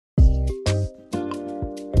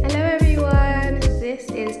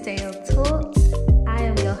This is Dale Talks. I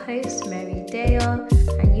am your host, Mary Dale,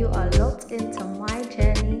 and you are locked into my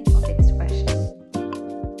journey of expression.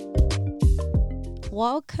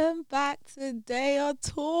 Welcome back to Dale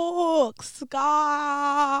Talks, guys.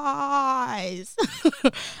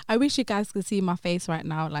 I wish you guys could see my face right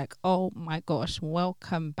now. Like, oh my gosh,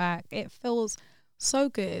 welcome back. It feels so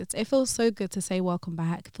good. It feels so good to say welcome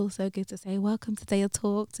back. It feels so good to say welcome to Dale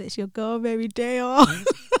Talks. It's your girl, Mary Dale.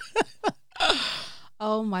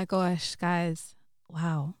 Oh my gosh, guys.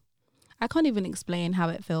 Wow. I can't even explain how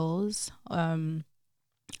it feels. I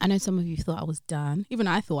know some of you thought I was done. Even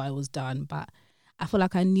I thought I was done, but I feel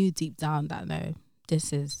like I knew deep down that no,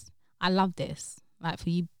 I love this. Like, for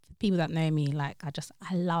you people that know me, like,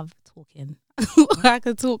 I love talking. I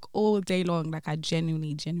could talk all day long. Like, I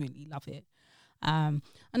genuinely love it. And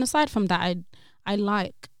aside from that, I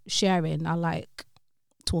like sharing. I like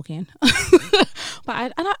talking.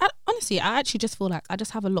 But I honestly, I actually just feel like I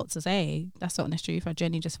just have a lot to say. That's the honest truth. I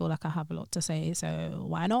genuinely just feel like I have a lot to say. So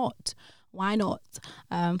why not?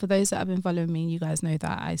 For those that have been following me, you guys know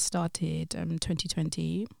that I started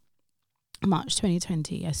 2020, March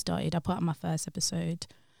 2020. I put out my first episode,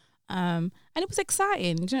 and it was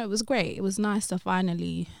exciting. You know, it was great. It was nice to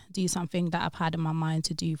finally do something that I've had in my mind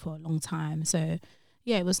to do for a long time. So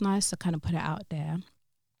yeah, it was nice to kind of put it out there.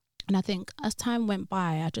 And I think as time went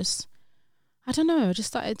by, I just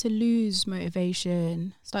started to lose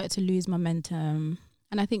motivation, started to lose momentum.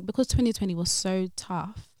 And I think because 2020 was so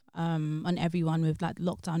tough on everyone with like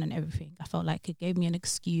lockdown and everything, I felt like it gave me an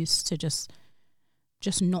excuse to just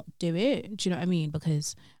not do it. Do you know what I mean?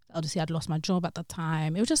 Because obviously I'd lost my job at the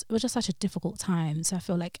time. It was just such a difficult time. So I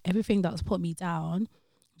feel like everything that was put me down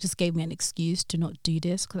just gave me an excuse to not do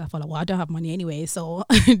this, because I felt like, well, I don't have money anyway, so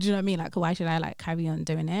do you know what I mean? Like, why should I like carry on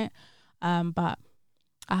doing it? But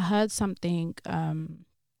I heard something. I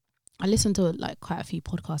listened to like quite a few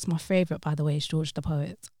podcasts. My favorite, by the way, is George the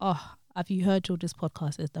Poet. Oh, have you heard George's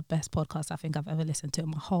podcast? It's the best podcast I think I've ever listened to in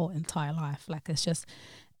my whole entire life. Like, it's just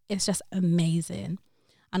amazing.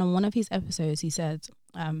 And on one of his episodes, he said,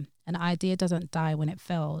 an idea doesn't die when it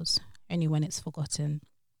fails, only when it's forgotten.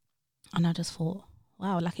 And I just thought,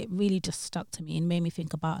 wow, like, it really just stuck to me and made me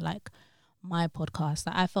think about like my podcast.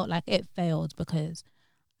 That I felt like it failed because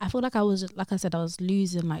I feel like I was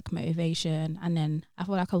losing like motivation, and then I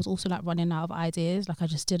feel like I was also like running out of ideas. Like, I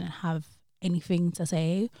just didn't have anything to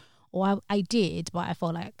say, or I did, but I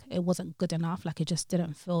felt like it wasn't good enough. Like, it just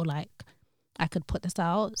didn't feel like I could put this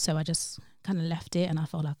out. So I just kind of left it, and I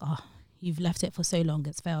felt like, oh, you've left it for so long,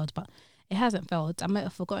 it's failed. But it hasn't failed. I might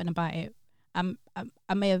have forgotten about it. Only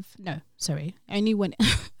when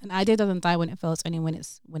an idea doesn't die when it fails, only when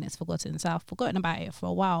it's forgotten. So I've forgotten about it for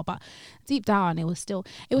a while, but deep down it was still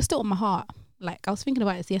in my heart. Like, I was thinking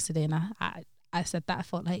about it yesterday, and I said that I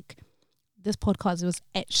felt like this podcast was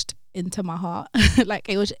etched into my heart. Like,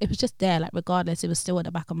 it was just there. Like, regardless, it was still at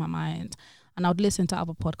the back of my mind. And I would listen to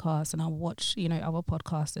other podcasts, and I'll watch, other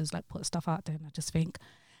podcasters like put stuff out there, and I just think,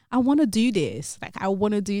 I want to do this. Like, I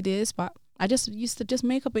want to do this, but I just used to just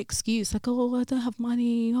make up an excuse, like, oh, I don't have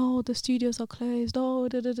money, oh, the studios are closed, oh,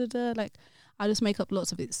 da. Like, I just make up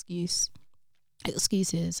lots of excuses,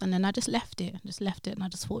 and then I just left it, and I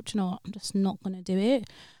just thought, you know what, I'm just not gonna do it.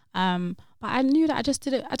 But I knew that I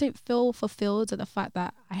didn't feel fulfilled at the fact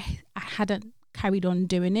that I hadn't carried on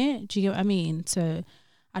doing it. Do you get what I mean? So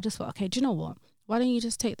I just thought, okay, do you know what? Why don't you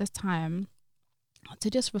just take this time to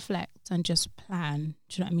just reflect and just plan?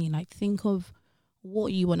 Do you know what I mean? Like, think of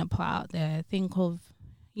what you want to put out there. Think of,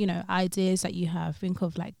 ideas that you have. Think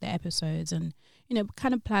of like the episodes, and,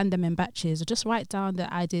 kind of plan them in batches, or just write down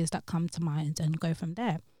the ideas that come to mind and go from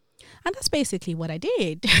there. And that's basically what I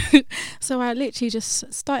did. So I literally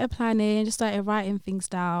just started planning, just started writing things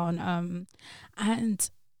down.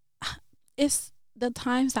 And it's the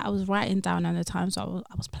times that I was writing down and the times I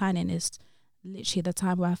was planning is literally the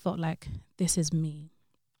time where I felt like, this is me.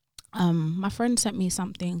 My friend sent me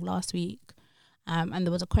something last week, and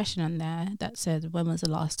there was a question on there that said, when was the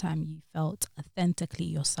last time you felt authentically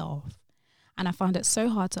yourself? And I found it so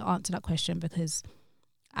hard to answer that question, because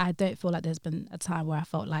I don't feel like there's been a time where I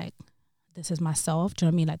felt like this is myself. Do you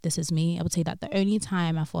know what I mean? Like, this is me. I would say that the only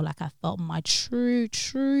time I feel like I felt my true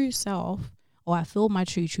self, or I feel my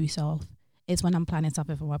true self, is when I'm planning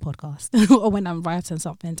something for my podcast or when I'm writing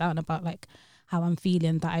something down about like how I'm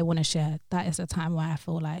feeling that I want to share. That is the time where I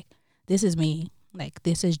feel like this is me. Like,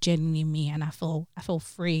 this is genuinely me, and I feel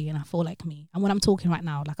free, and I feel like me. And when I'm talking right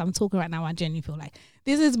now, I genuinely feel like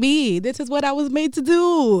this is me. This is what I was made to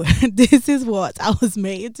do. This is what I was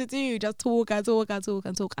made to do. Just talk and talk and talk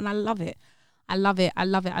and talk. And I love it. And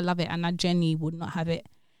I genuinely would not have it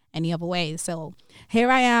any other way. So here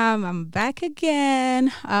I am, I'm back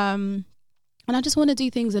again. And I just want to do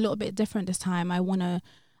things a little bit different this time. I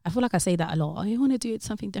feel like I say that a lot. I want to do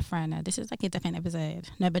something different. This is like a different episode.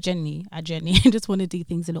 No, but I genuinely just want to do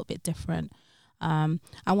things a little bit different. I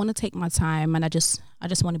want to take my time, and I just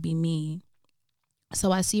want to be me.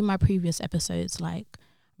 So I see my previous episodes like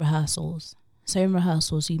rehearsals. So in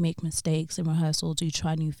rehearsals, you make mistakes. In rehearsals, you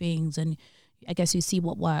try new things, and I guess you see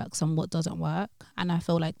what works and what doesn't work. And I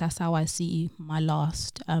feel like that's how I see my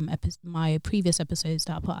my previous episodes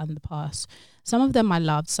that I put out in the past. Some of them I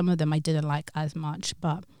loved, some of them I didn't like as much,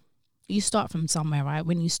 but you start from somewhere, right?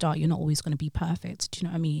 When you start, you're not always going to be perfect. Do you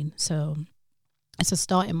know what I mean? So it's a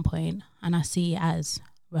starting point, and I see it as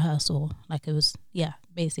rehearsal. Like it was,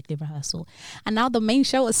 basically rehearsal. And now the main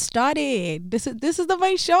show has started. This is the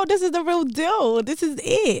main show. This is the real deal. This is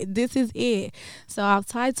it. So I've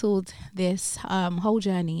titled this whole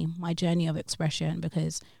journey my journey of expression,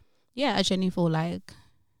 because I genuinely feel like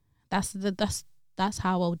that's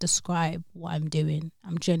how I would describe what I'm doing.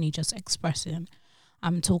 I'm genuinely just expressing.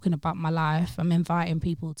 I'm talking about my life. I'm inviting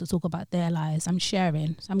people to talk about their lives. I'm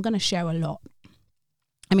sharing. So I'm gonna share a lot.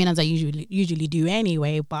 I mean, as I usually do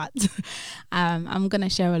anyway, but I'm going to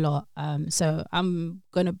share a lot. So I'm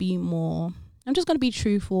just going to be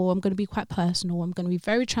truthful. I'm going to be quite personal. I'm going to be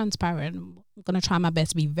very transparent. I'm going to try my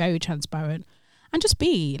best to be very transparent and just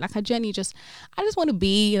be like, I just want to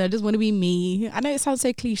be, I just want to be me. I know it sounds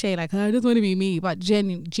so cliche, like I just want to be me, but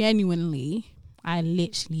genuinely, I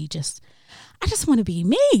just want to be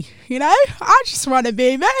me, I just want to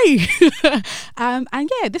be me. And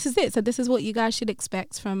this is it. So this is what you guys should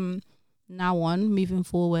expect from now on, moving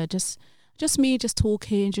forward. Just me, just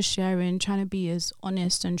talking, just sharing, trying to be as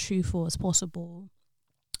honest and truthful as possible.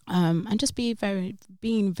 And just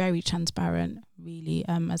being very transparent, really,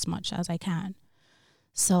 as much as I can.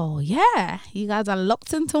 So you guys are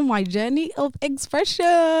locked into my journey of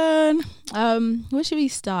expression. Where should we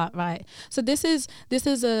start? Right. So this is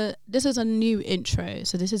a new intro.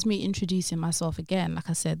 So this is me introducing myself again. Like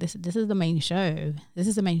I said, this is the main show. This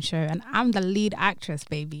is the main show, and I'm the lead actress,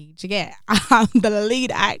 baby. Do you get? I'm the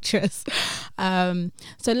lead actress.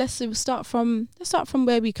 So let's start from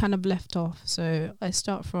where we kind of left off. So I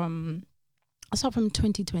start from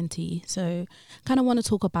 2020. So kind of want to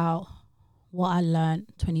talk about what I learned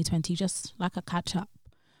 2020, just like a catch up,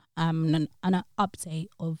 and an update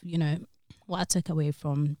of, what I took away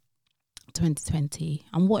from 2020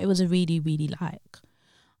 and what it was really, really like.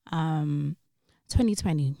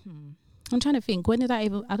 2020. I'm trying to think, I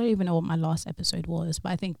don't even know what my last episode was,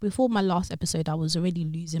 but I think before my last episode, I was already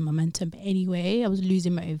losing momentum anyway. I was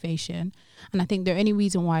losing motivation. And I think the only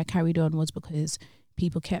reason why I carried on was because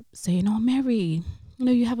people kept saying, oh, Mary,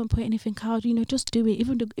 you haven't put anything out, just do it.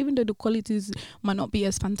 Even though the qualities might not be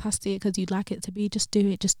as fantastic as you'd like it to be, just do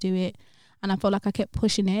it. And I felt like I kept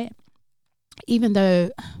pushing it, even though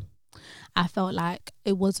I felt like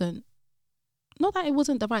it wasn't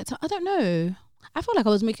the right time. I don't know. I felt like I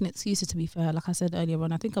was making excuses, to be fair. Like I said earlier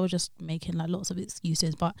on, I think I was just making like lots of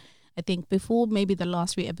excuses. But I think before maybe the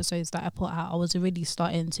last 3 episodes that I put out, I was already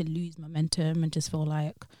starting to lose momentum and just feel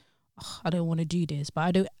like, I don't want to do this.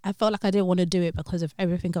 But I felt like I didn't want to do it because of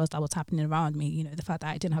everything else that was happening around me. The fact that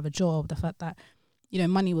I didn't have a job, the fact that,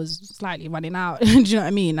 money was slightly running out. Do you know what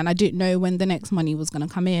I mean? And I didn't know when the next money was going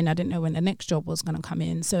to come in. I didn't know when the next job was going to come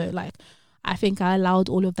in. So like, I think I allowed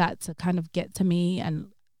all of that to kind of get to me and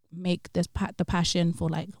make the passion for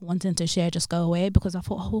like wanting to share just go away, because I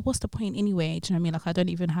thought, what's the point anyway? Do you know what I mean? Like, I don't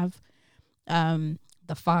even have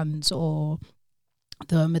the funds or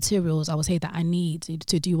the materials, I would say, that I need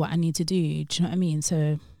to do what I need to do. Do you know what I mean?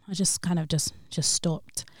 So I just kind of just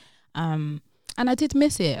stopped. And I did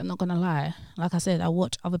miss it, I'm not gonna lie. Like I said, I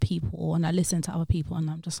watch other people and I listen to other people, and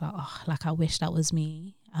I'm just like, like I wish that was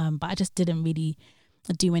me. But I just didn't really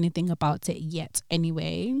do anything about it yet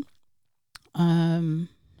anyway. So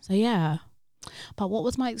yeah. But what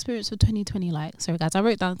was my experience with 2020 like? Sorry guys, I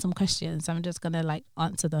wrote down some questions. I'm just gonna like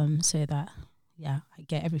answer them so that I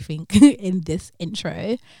get everything in this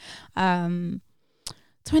intro.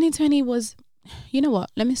 2020 was, you know what?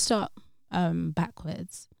 Let me start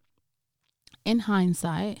backwards. In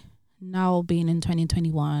hindsight, now being in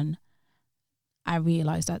 2021, I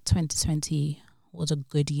realized that 2020 was a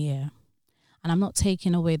good year. And I'm not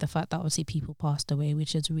taking away the fact that obviously people passed away,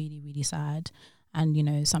 which is really, really sad.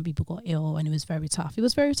 And, some people got ill and it was very tough. It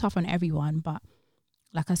was very tough on everyone. But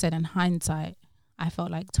like I said, in hindsight, I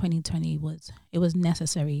felt like 2020 was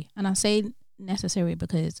necessary. And I say necessary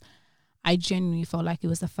because I genuinely felt like it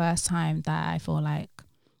was the first time that I feel like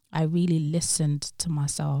I really listened to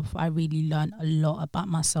myself. I really learned a lot about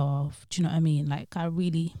myself. Do you know what I mean? Like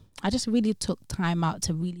I just really took time out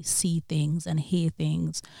to really see things and hear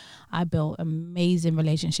things. I built amazing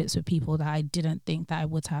relationships with people that I didn't think that I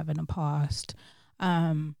would have in the past.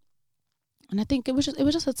 And I think it was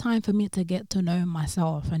just a time for me to get to know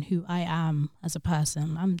myself and who I am as a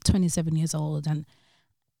person. I'm 27 years old, and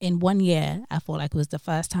in 1 year, I felt like it was the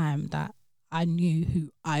first time that I knew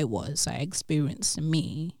who I was. I experienced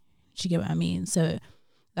me. Do you get what I mean? So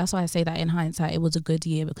that's why I say that in hindsight, it was a good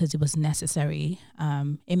year because it was necessary.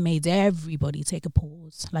 It made everybody take a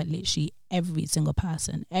pause, like literally every single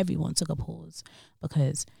person, everyone took a pause,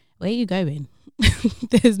 because where are you going?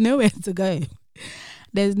 There's nowhere to go.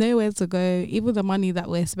 There's nowhere to go. Even the money that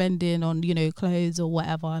we're spending on, clothes or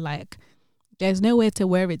whatever, like there's nowhere to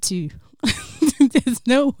wear it to. There's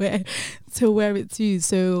nowhere to wear it to.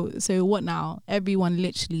 So what now? Everyone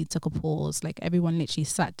literally took a pause. Like everyone literally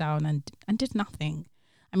sat down and did nothing.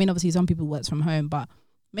 I mean, obviously some people worked from home, but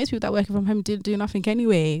most people that working from home didn't do nothing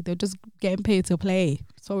anyway. They're just getting paid to play.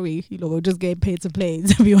 Sorry, we're just getting paid to play,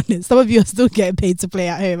 to be honest. Some of you are still getting paid to play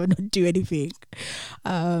at home and not do anything.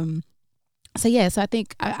 So I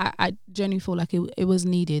think I genuinely feel like it was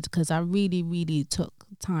needed, because I really, really took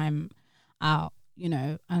time out,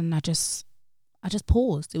 and I just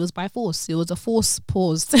paused. It was by force. It was a forced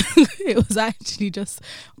pause. It was actually just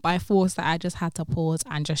by force that I just had to pause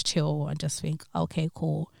and just chill and just think, okay,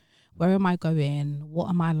 cool. Where am I going? What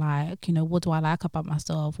am I like? What do I like about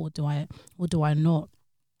myself? What do I not?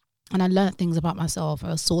 And I learned things about myself.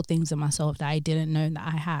 I saw things in myself that I didn't know that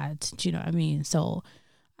I had. Do you know what I mean? So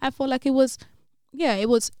I felt like it was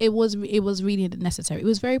really necessary. It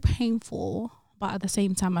was very painful, but at the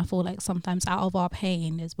same time, I feel like sometimes out of our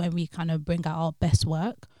pain is when we kind of bring out our best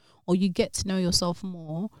work, or you get to know yourself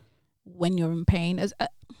more when you're in pain.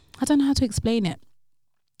 I don't know how to explain it.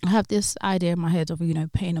 I have this idea in my head of,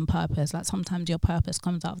 pain and purpose. Like sometimes your purpose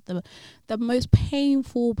comes out of the most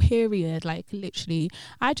painful period. Like literally,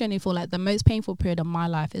 I genuinely feel like the most painful period of my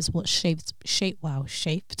life is what shaped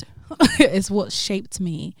is what shaped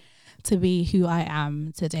me to be who I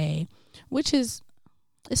am today, which is,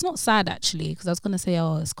 it's not sad actually, because I was going to say,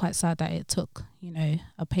 it's quite sad that it took,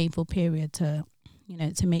 a painful period to,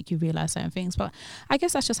 to make you realize certain things. But I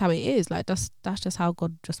guess that's just how it is. Like that's just how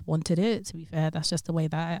God just wanted it, to be fair. That's just the way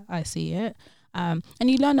that I see it. And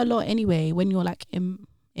you learn a lot anyway when you're like in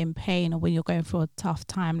pain, or when you're going through a tough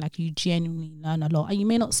time. Like you genuinely learn a lot, and you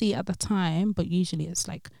may not see it at the time, but usually it's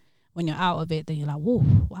like when you're out of it, then you're like, whoa,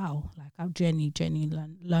 wow, like I've genuinely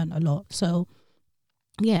learned a lot. So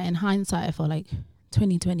in hindsight, I feel like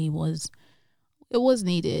 2020 was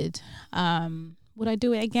needed. Would I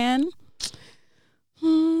do it again?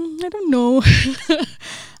 I don't know.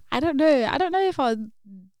 I don't know if I'd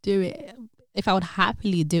do it, if I would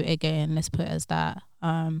happily do it again. Let's put it as that.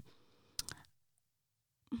 I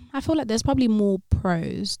feel like there's probably more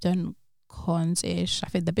pros than cons-ish. I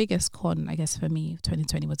think the biggest con, I guess, for me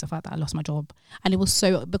 2020 was the fact that I lost my job, and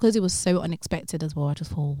because it was so unexpected as well. I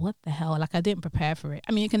just thought, what the hell, like I didn't prepare for it.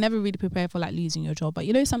 I mean, you can never really prepare for like losing your job, but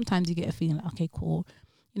sometimes you get a feeling like, okay, cool,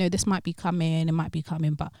 this might be coming, it might be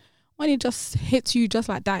coming, but when it just hits you just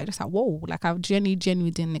like that, you're just like, whoa, like I genuinely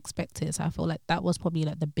didn't expect it. So I feel like that was probably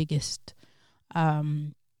like the biggest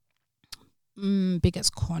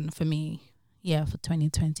biggest con for me, for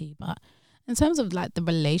 2020. But in terms of like the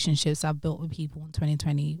relationships I've built with people in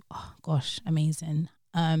 2020, oh gosh, amazing.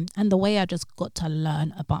 And the way I just got to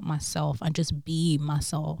learn about myself and just be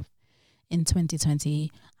myself in 2020,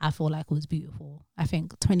 I feel like was beautiful. I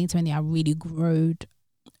think 2020, I really growed.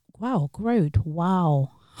 Wow.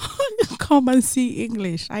 Come and see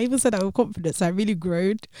English. I even said that with confidence. I really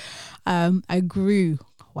growed. I grew.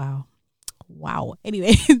 Wow.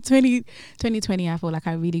 Anyway, 2020, I feel like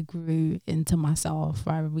I really grew into myself.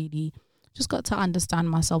 I really just got to understand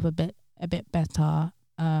myself a bit better.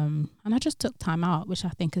 And I just took time out, which I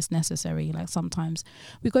think is necessary. Like sometimes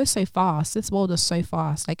we go so fast. This world is so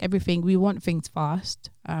fast. Like everything, we want things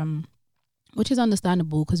fast. Which is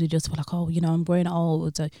understandable, because we just feel like, I'm growing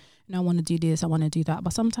old. So, I want to do this, I want to do that.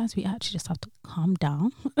 But sometimes we actually just have to calm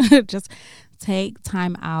down. Just take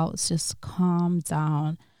time out, just calm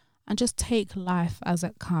down, and just take life as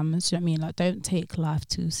it comes. You know what I mean? Like, don't take life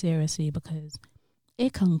too seriously, because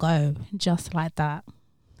it can go just like that.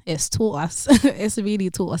 It's taught us. It's really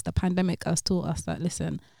taught us. The pandemic has taught us that,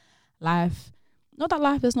 listen, life, not that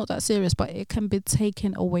life is not that serious, but it can be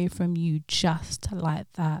taken away from you just like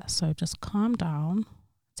that. So just calm down,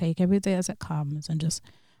 take every day as it comes, and just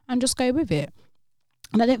go with it.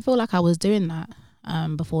 And I didn't feel like I was doing that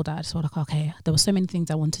before that. I just felt like, okay, there were so many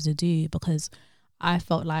things I wanted to do, because I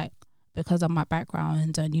felt like because of my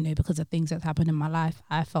background and, you know, because of things that happened in my life,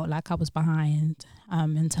 I felt like I was behind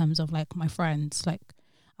in terms of like my friends. Like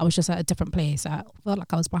I was just at a different place. I felt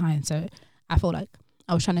like I was behind. So I felt like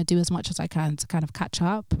I was trying to do as much as I can to kind of catch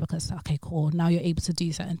up, because, okay, cool, now you're able to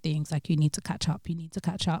do certain things. Like you need to catch up.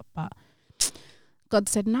 But God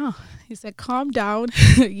said, no. He said, calm down.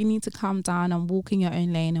 You need to calm down and walk in your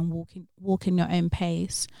own lane and walk in your own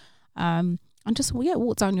pace. And just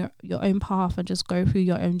walk down your own path and just go through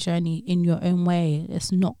your own journey in your own way.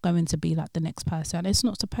 It's not going to be like the next person. It's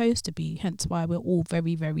not supposed to be, hence why we're all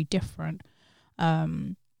very, very different.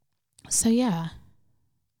 So yeah,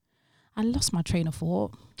 I lost my train of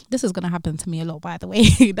thought. This is going to happen to me a lot, by the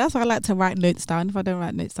way. That's why I like to write notes down. If I don't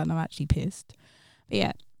write notes down, I'm actually pissed. But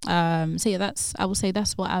yeah, so yeah, I would say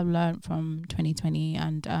that's what I've learned from 2020.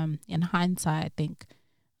 And in hindsight, I think,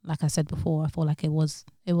 like I said before, I feel like it was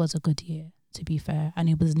a good year, to be fair, and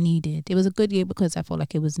it was needed. It was a good year because I felt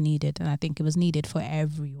like it was needed, and I think it was needed for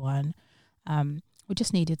everyone. We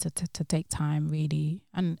just needed to take time, really,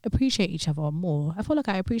 and appreciate each other more. I feel like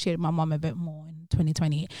I appreciated my mum a bit more in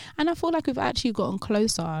 2020, and I feel like we've actually gotten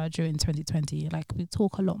closer during 2020. Like we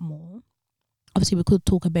talk a lot more. Obviously, we could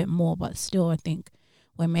talk a bit more, but still, I think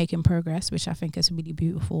we're making progress, which I think is really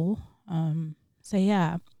beautiful. So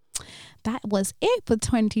yeah, that was it for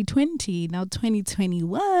 2020. Now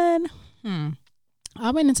 2021.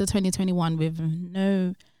 I went into 2021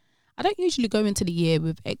 with I don't usually go into the year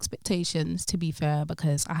with expectations, to be fair,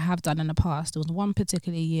 because I have done in the past. There was one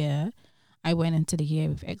particular year I went into the year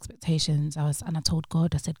with expectations. And I told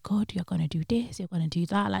God, I said, God, you're going to do this, you're going to do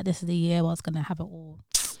that. Like, this is the year where I was going to have it all.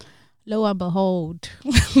 Lo and behold,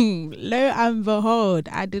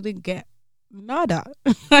 I didn't get nada.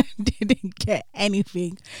 I didn't get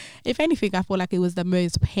anything. If anything, I feel like it was the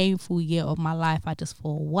most painful year of my life. I just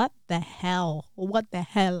thought, what the hell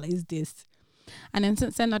is this? And then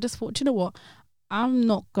since then, I just thought, you know what, I'm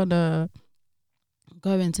not gonna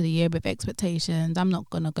go into the year with expectations. I'm not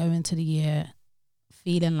gonna go into the year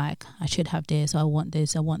feeling like I should have this, or I want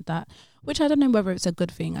this, I want that, which I don't know whether it's a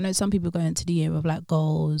good thing. I know some people go into the year with like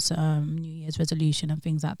goals, New Year's resolution and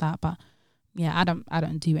things like that, but yeah, I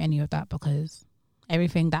don't do any of that, because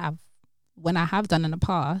everything that when I have done in the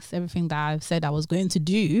past, everything that I've said I was going to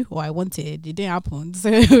do or I wanted, it didn't happen. So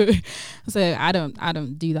I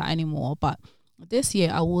don't do that anymore. But this year,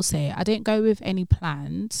 I will say, I didn't go with any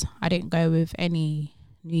plans. I didn't go with any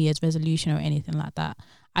New Year's resolution or anything like that.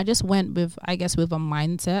 I just went with, I guess, with a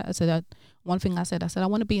mindset. So that one thing I said, I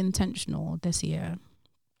want to be intentional this year.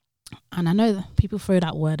 And I know that people throw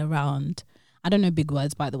that word around. I don't know big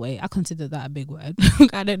words, by the way. I consider that a big word.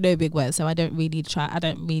 I don't know big words, so I don't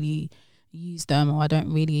really use them, or I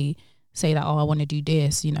don't really say that, oh, I want to do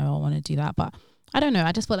this, I want to do that. But I don't know,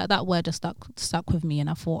 I just felt like that word just stuck with me, and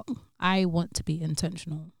I thought I want to be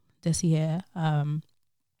intentional this year. And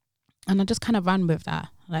I just kind of ran with that,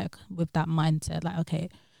 like with that mindset, like, okay,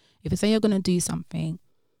 if you say you're going to do something,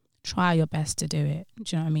 try your best to do it.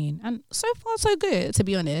 Do you know what I mean? And so far, so good, to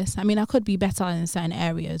be honest. I mean, I could be better in certain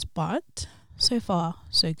areas, but so far,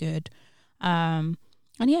 so good.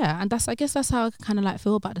 And yeah, and I guess that's how I kind of like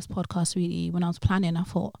feel about this podcast, really. When I was planning, I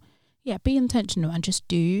thought, yeah, be intentional and just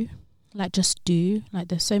do. Like,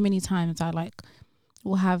 there's so many times I like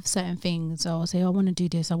will have certain things, or I'll say, oh, I want to do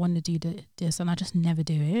this, and I just never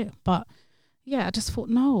do it. But yeah, I just thought,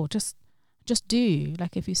 no, just do.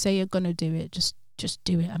 Like, if you say you're gonna do it, just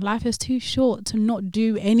do it. And life is too short to not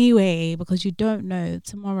do anyway, because you don't know.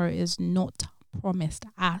 Tomorrow is not promised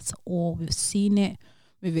at all. We've seen it,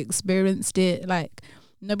 we've experienced it. Like,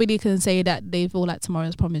 nobody can say that they feel like tomorrow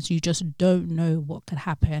is promised. You just don't know what could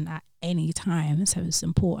happen at any time. So it's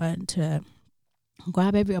important to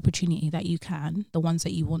grab every opportunity that you can, the ones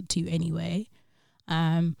that you want to anyway,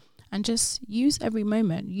 and just use every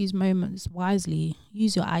moment. Use moments wisely.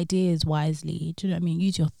 Use your ideas wisely. Do you know what I mean?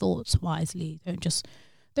 Use your thoughts wisely. Don't just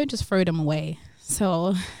throw them away.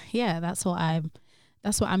 So yeah, that's what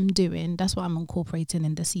I'm doing. That's what I'm incorporating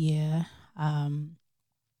in this year. And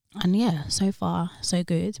yeah, so far so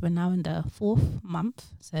good. We're now in the 4th month.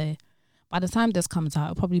 So by the time this comes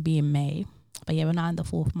out, it'll probably be in May. But yeah, we're now in the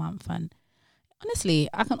 4th month, and honestly,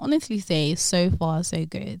 I can honestly say so far so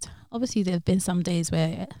good. Obviously, there's been some days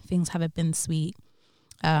where things haven't been sweet,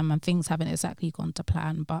 and things haven't exactly gone to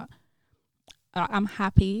plan. But I'm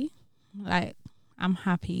happy. Like, I'm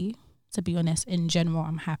happy. To be honest, in general,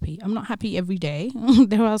 I'm happy. I'm not happy every day.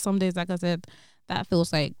 There are some days, like I said, that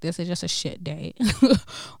feels like this is just a shit day.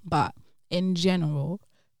 But in general,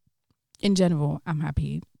 I'm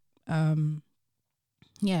happy.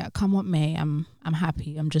 Yeah, come what may, I'm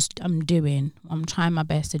happy. I'm trying my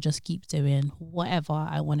best to just keep doing whatever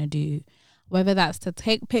I want to do, whether that's to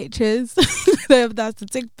take pictures, whether that's to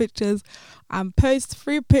take pictures and post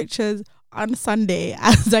 3 pictures on Sunday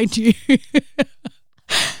as I do.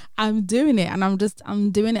 I'm doing it, and I'm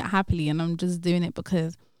doing it happily, and I'm just doing it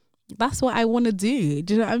because that's what I want to do.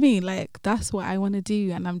 Do you know what I mean? Like, that's what I want to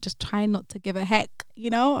do, and I'm just trying not to give a heck,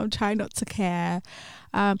 I'm trying not to care.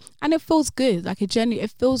 And it feels good. Like,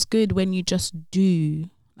 it feels good when you just do.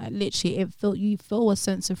 Like, literally, you feel a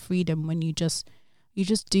sense of freedom when you just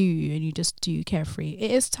do, and you just do carefree.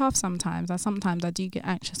 It is tough sometimes. Sometimes I do get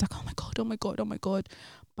anxious, like, oh my god.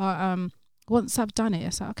 But once I've done it,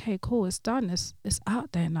 it's like, okay, cool, it's done. It's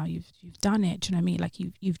out there now. You've done it. Do you know what I mean? Like,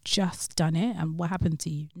 you've just done it. And what happened to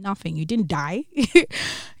you? Nothing. You didn't die.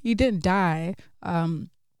 You didn't die. But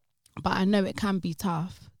I know it can be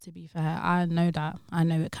tough, to be fair. I know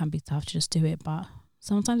it can be tough to just do it, but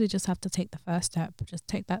sometimes you just have to take the first step. Just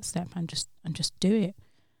take that step and just do it.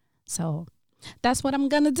 So that's what I'm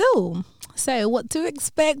gonna do. So what to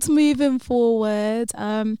expect moving forward?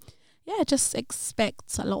 Just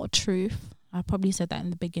expect a lot of truth. I probably said that in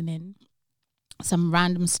the beginning. Some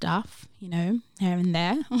random stuff, here and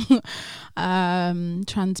there.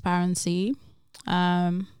 Transparency.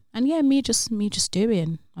 And yeah, me just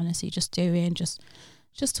doing, honestly, just doing, just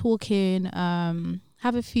talking.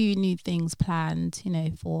 Have a few new things planned,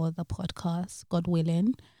 for the podcast, God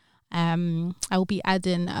willing. I will be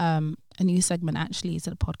adding a new segment actually to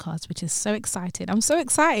the podcast, which is so excited. I'm so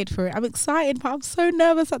excited for it. I'm excited, but I'm so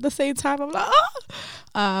nervous at the same time. I'm like,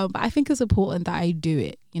 but I think it's important that I do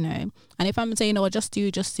it, And if I'm saying, just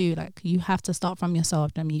do, like, you have to start from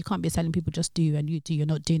yourself. I mean, you can't be telling people just do and you're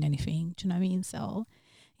not doing anything. Do you know what I mean? So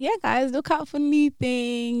yeah, guys, look out for new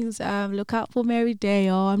things. Look out for Mary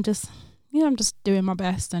Dale. I'm just doing my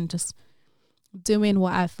best and just doing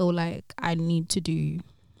what I feel like I need to do.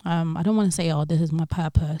 I don't want to say, this is my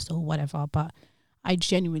purpose or whatever, but I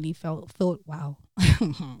genuinely thought, wow.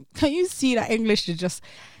 Can you see that English is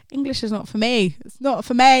not for me. It's not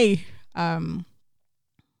for me. What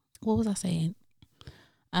was I saying?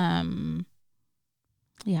 Yeah,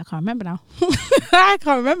 I can't remember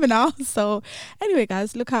now. So anyway,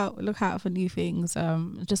 guys, look out for new things.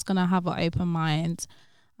 I'm just going to have an open mind.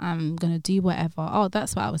 I'm going to do whatever. Oh,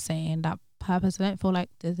 that's what I was saying. That purpose. I don't feel like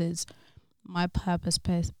this is my purpose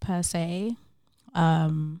per se. I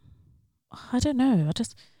don't know.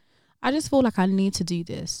 I just feel like I need to do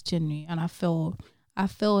this genuinely, and I feel a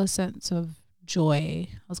sense of joy.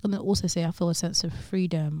 I was gonna also say I feel a sense of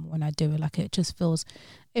freedom when I do it. Like, it feels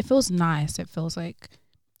nice. It feels like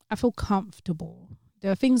I feel comfortable.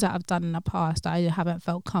 There are things that I've done in the past that I haven't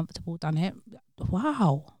felt comfortable done it.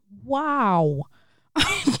 Wow.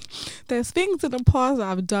 There's things in the past that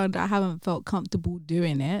I've done that I haven't felt comfortable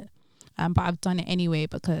doing it. But I've done it anyway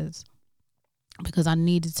because I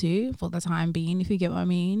needed to for the time being, if you get what I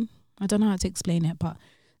mean. I don't know how to explain it, but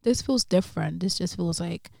this feels different. This just feels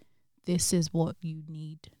like this is what you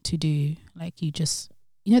need to do. Like, you just,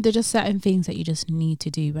 there's just certain things that you just need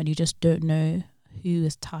to do, and you just don't know who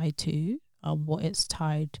is tied to and what it's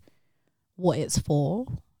for,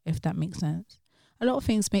 if that makes sense. A lot of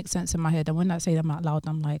things make sense in my head, and when I say them out loud,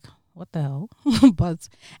 I'm like, what the hell? But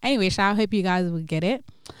anyway, I hope you guys will get it.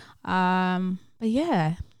 But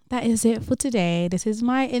yeah, that is it for today. This is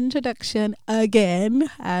my introduction again.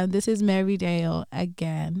 This is Mary Dale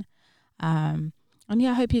again. And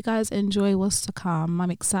yeah, I hope you guys enjoy what's to come.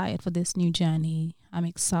 I'm excited for this new journey. I'm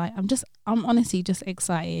excited. I'm honestly just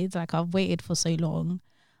excited. Like, I've waited for so long.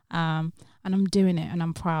 And I'm doing it, and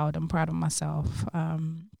I'm proud. I'm proud of myself.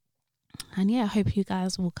 And yeah, I hope you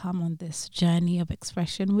guys will come on this journey of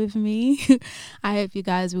expression with me. I hope you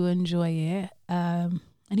guys will enjoy it.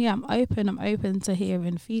 And yeah, I'm open to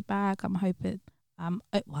hearing feedback. I'm open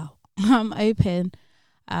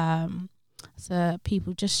to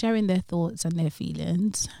people just sharing their thoughts and their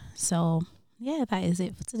feelings. So yeah, that is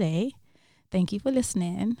it for today. Thank you for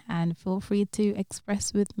listening, and feel free to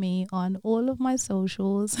express with me on all of my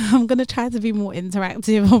socials. I'm going to try to be more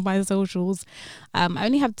interactive on my socials. I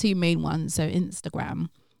only have 2 main ones. So Instagram,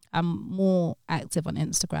 I'm more active on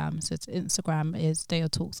Instagram. So Instagram is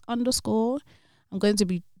DaleTalks_. I'm going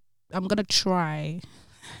to try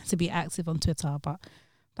to be active on Twitter, but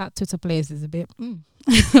that Twitter place is a bit,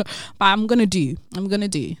 but I'm going to do.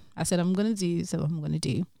 I said I'm going to do, so I'm going to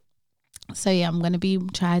do. So yeah, I'm going to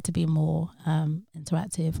try to be more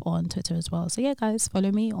interactive on Twitter as well. So yeah, guys, follow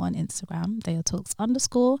me on Instagram,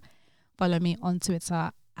 DaleTalks_. Follow me on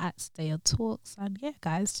Twitter @DaleTalks. And yeah,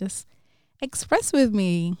 guys, just express with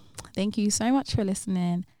me. Thank you so much for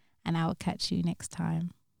listening, and I will catch you next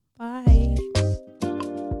time. Bye.